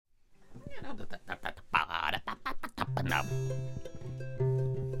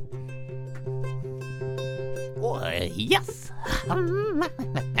Oh, yes.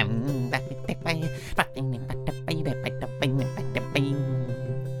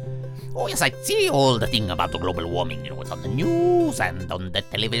 Oh, yes, I see all the thing about the global warming. You know, it's on the news and on the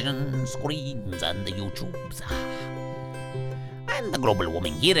television screens and the YouTubes. And the global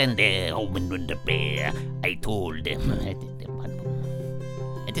warming here and there. Oh, when I told them.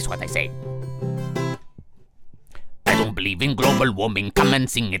 It is what I say. I don't believe in global warming. Come and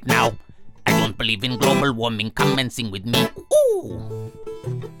sing it now. I don't believe in global warming. Come and sing with me. Ooh.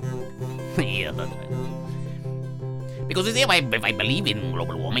 Yeah, that's right. Because you see, if I believe in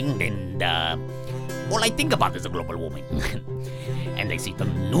global warming, then all I think about is the global warming. And I see the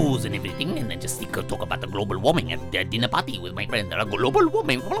news and everything, and I just talk about the global warming at the dinner party with my friends. Global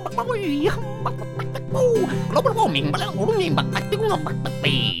warming. Global warming.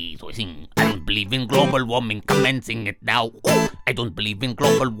 So I sing, I don't believe in global warming. Come and sing it now. Ooh, I don't believe in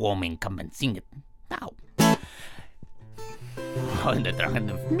global warming. Come and sing it now. Oh, and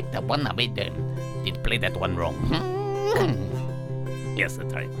the one I made did play that one wrong. Yes,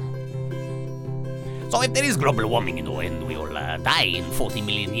 that's right. So if there is global warming, you know, and we all die in 40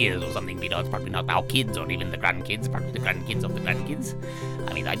 million years or something, you know, it's probably not our kids or even the grandkids, probably the grandkids of the grandkids.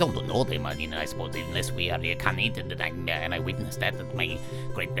 I mean, I don't know them. I mean, I suppose unless we are reincarnated, and I witnessed that at my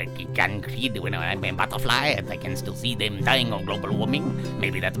great grandkid when I'm a butterfly, and I can still see them dying of global warming.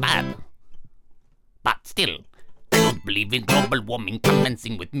 Maybe that's bad. But still, I don't believe in global warming. Come and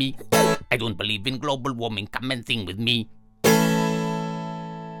sing with me. I don't believe in global warming. Come and sing with me.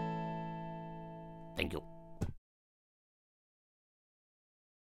 Thank you.